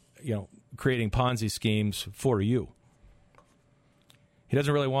 creating Ponzi schemes for you. He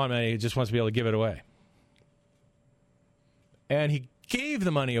doesn't really want money, he just wants to be able to give it away. And he gave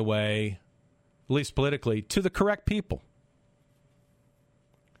the money away, at least politically, to the correct people.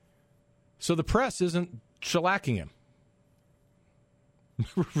 So the press isn't shellacking him.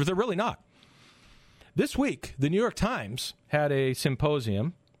 They're really not. This week, the New York Times had a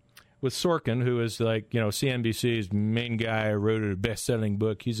symposium with Sorkin, who is CNBC's main guy, wrote a best-selling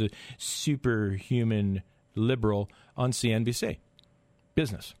book. He's a superhuman liberal on CNBC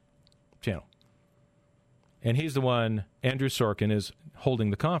business channel. And he's the one, Andrew Sorkin, is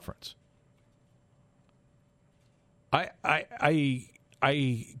holding the conference. I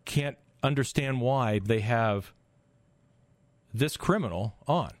can't understand why they have this criminal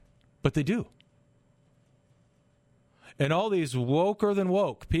on, but they do. And all these woker than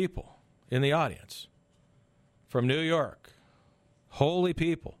woke people in the audience from New York, holy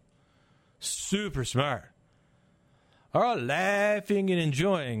people, super smart, are all laughing and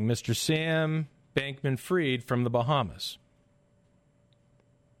enjoying Mr. Sam Bankman-Fried from the Bahamas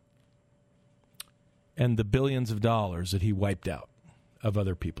and the billions of dollars that he wiped out of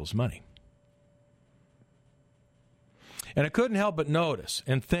other people's money. And I couldn't help but notice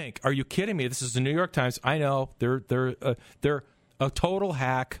and think, are you kidding me? This is the New York Times. I know they're a total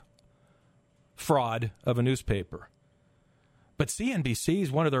hack fraud of a newspaper. But CNBC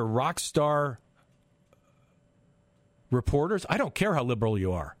is one of their rock star reporters. I don't care how liberal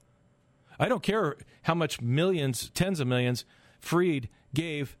you are. I don't care how much millions, tens of millions, Fried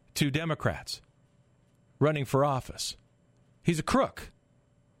gave to Democrats running for office. He's a crook.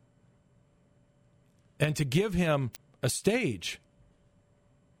 And to give him a stage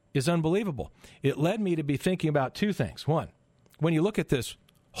is unbelievable. It led me to be thinking about two things. One, when you look at this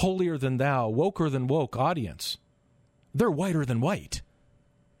holier than thou, woker than woke audience, they're whiter than white.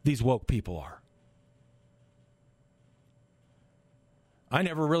 These woke people are. I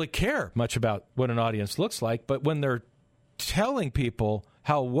never really care much about what an audience looks like, but when they're telling people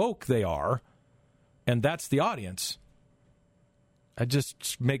how woke they are, and that's the audience, it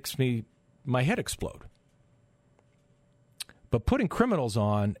just makes my head explode. But putting criminals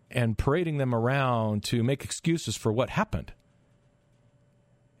on and parading them around to make excuses for what happened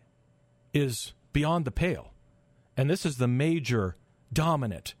is beyond the pale. And this is the major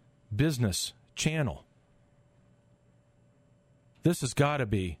dominant business channel. This has got to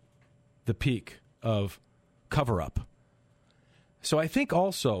be the peak of cover-up. So I think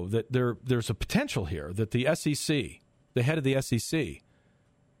also that there's a potential here that the SEC, the head of the SEC,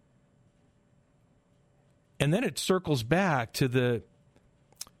 and then it circles back to the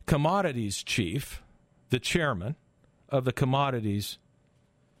commodities chief, the chairman of the commodities,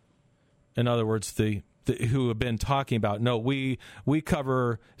 in other words, who have been talking about, no, we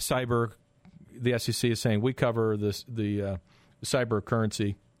cover cyber, the SEC is saying we cover the cyber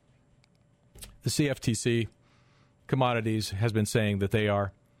currency. The CFTC, commodities, has been saying that they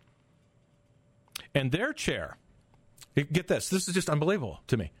are. And their chair, get this is just unbelievable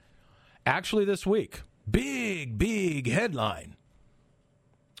to me. Actually this week, big headline,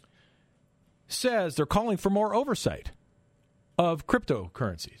 says they're calling for more oversight of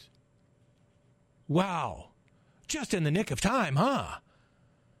cryptocurrencies. Wow. Just in the nick of time, huh?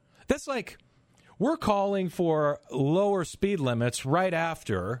 That's like we're calling for lower speed limits right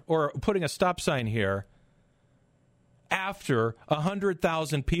after, or putting a stop sign here, after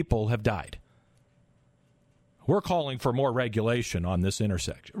 100,000 people have died. We're calling for more regulation on this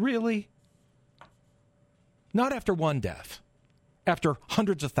intersection. Really? Not after one death, after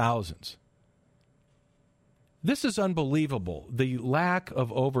hundreds of thousands. This is unbelievable. The lack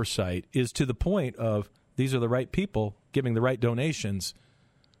of oversight is to the point of these are the right people giving the right donations.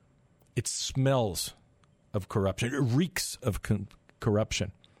 It smells of corruption. It reeks of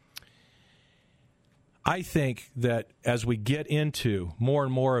corruption. I think that as we get into more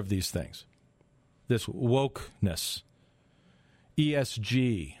and more of these things, this wokeness,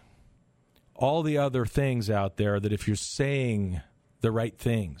 ESG, all the other things out there, that if you're saying the right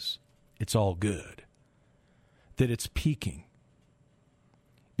things, it's all good. That it's peaking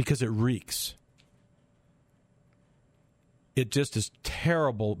because it reeks. It just is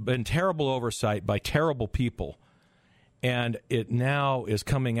terrible, been terrible oversight by terrible people. And it now is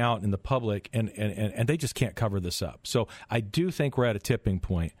coming out in the public, and they just can't cover this up. So I do think we're at a tipping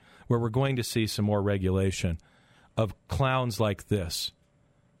point where we're going to see some more regulation of clowns like this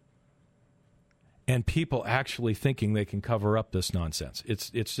and people actually thinking they can cover up this nonsense.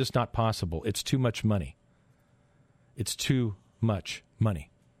 It's just not possible. It's too much money. It's too much money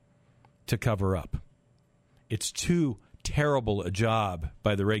to cover up. It's too terrible a job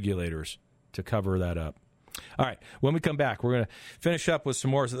by the regulators to cover that up. All right, when we come back, we're going to finish up with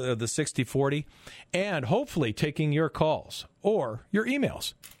some more of the 60-40 and hopefully taking your calls or your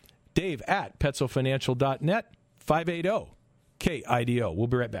emails. Dave at PetzelFinancial.net, 580-KIDO. We'll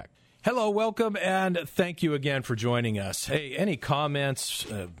be right back. Hello, welcome, and thank you again for joining us. Hey, any comments?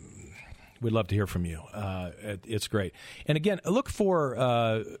 We'd love to hear from you. It's great. And again, look for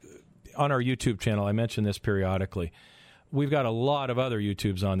on our YouTube channel, I mention this periodically. We've got a lot of other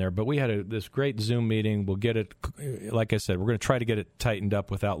YouTubes on there, but we had this great Zoom meeting. We'll get it, like I said, we're going to try to get it tightened up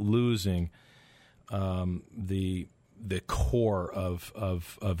without losing the core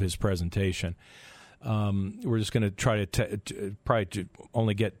of his presentation. We're just going to try to probably to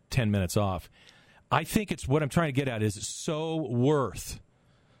only get 10 minutes off. I think it's what I'm trying to get at is so worth.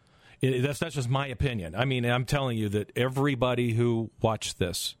 That's just my opinion. I mean, I'm telling you that everybody who watched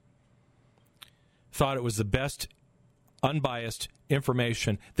this thought it was the best unbiased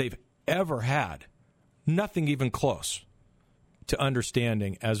information they've ever had. Nothing even close to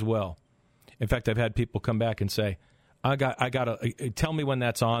understanding as well. In fact, I've had people come back and say, I got to tell me when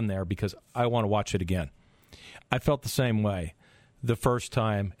that's on there because I want to watch it again. I felt the same way the first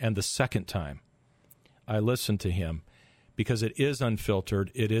time and the second time I listened to him because it is unfiltered.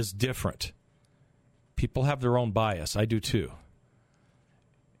 It is different. People have their own bias. I do too.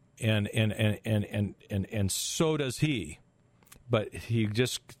 And so does he. But he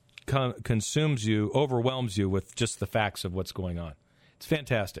just consumes you, overwhelms you with just the facts of what's going on. It's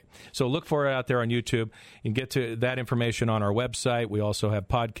fantastic. So look for it out there on YouTube. You can get to that information on our website. We also have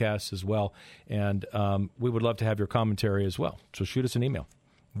podcasts as well. And we would love to have your commentary as well. So shoot us an email.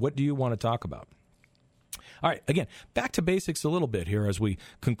 What do you want to talk about? All right, again, back to basics a little bit here as we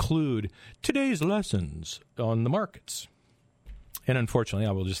conclude today's lessons on the markets. And unfortunately,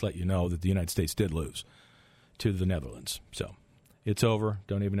 I will just let you know that the United States did lose to the Netherlands. So it's over.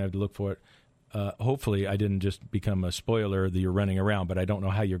 Don't even have to look for it. Hopefully, I didn't just become a spoiler that you're running around, but I don't know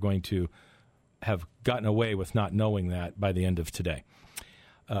how you're going to have gotten away with not knowing that by the end of today,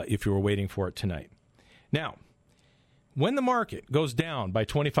 if you were waiting for it tonight. Now, when the market goes down by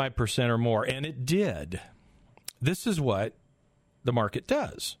 25% or more, and it did, this is what the market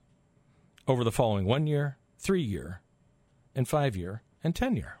does over the following 1 year, 3 year, and 5 year, and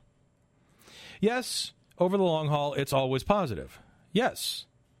 10 year. Yes, over the long haul, it's always positive. Yes,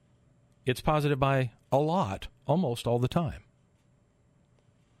 it's positive by a lot, almost all the time.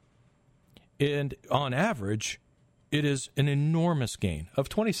 And on average, it is an enormous gain of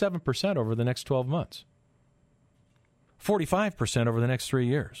 27% over the next 12 months, 45% over the next 3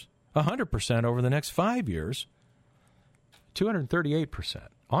 years, 100% over the next 5 years, 238%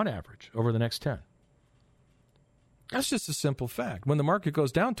 on average over the next 10. That's just a simple fact. When the market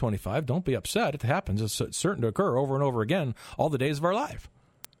goes down 25, don't be upset. It happens. It's certain to occur over and over again all the days of our life.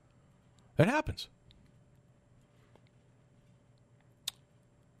 It happens.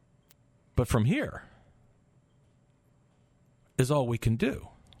 But from here is all we can do.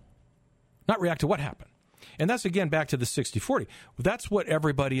 Not react to what happened. And that's, again, back to the 60-40. That's what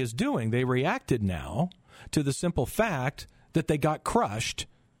everybody is doing. They reacted now to the simple fact that they got crushed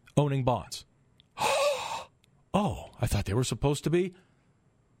owning bonds. Oh, I thought they were supposed to be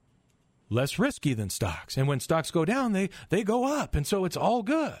less risky than stocks. And when stocks go down, they go up. And so it's all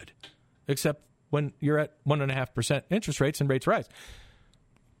good. Except when you're at 1.5% interest rates and rates rise.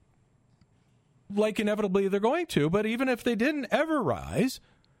 Like inevitably they're going to, but even if they didn't ever rise,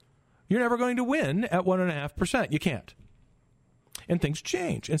 you're never going to win at 1.5%. You can't. And things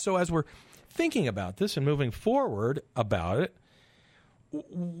change. And so as we're thinking about this and moving forward about it,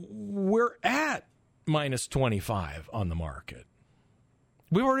 we're at minus 25 on the market.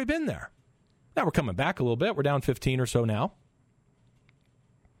 We've already been there. Now we're coming back a little bit. We're down 15 or so now.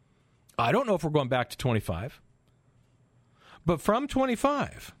 I don't know if we're going back to 25. But from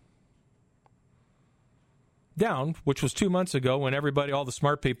 25 down, which was 2 months ago when everybody, all the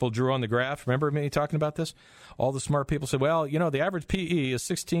smart people drew on the graph. Remember me talking about this? All the smart people said, well, you know, the average PE is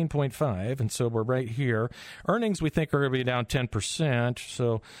 16.5, and so we're right here. Earnings, we think, are going to be down 10%,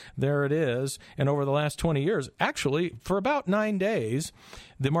 so there it is. And over the last 20 years, actually, for about 9 days,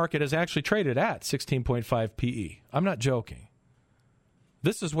 the market has actually traded at 16.5 PE. I'm not joking.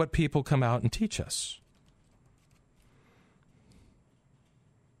 This is what people come out and teach us.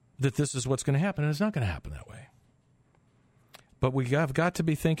 That this is what's going to happen, and it's not going to happen that way. But we have got to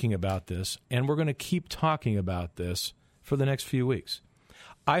be thinking about this, and we're going to keep talking about this for the next few weeks.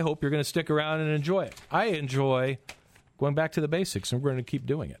 I hope you're going to stick around and enjoy it. I enjoy going back to the basics, and we're going to keep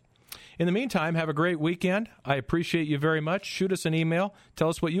doing it. In the meantime, have a great weekend. I appreciate you very much. Shoot us an email. Tell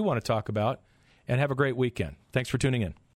us what you want to talk about, and have a great weekend. Thanks for tuning in.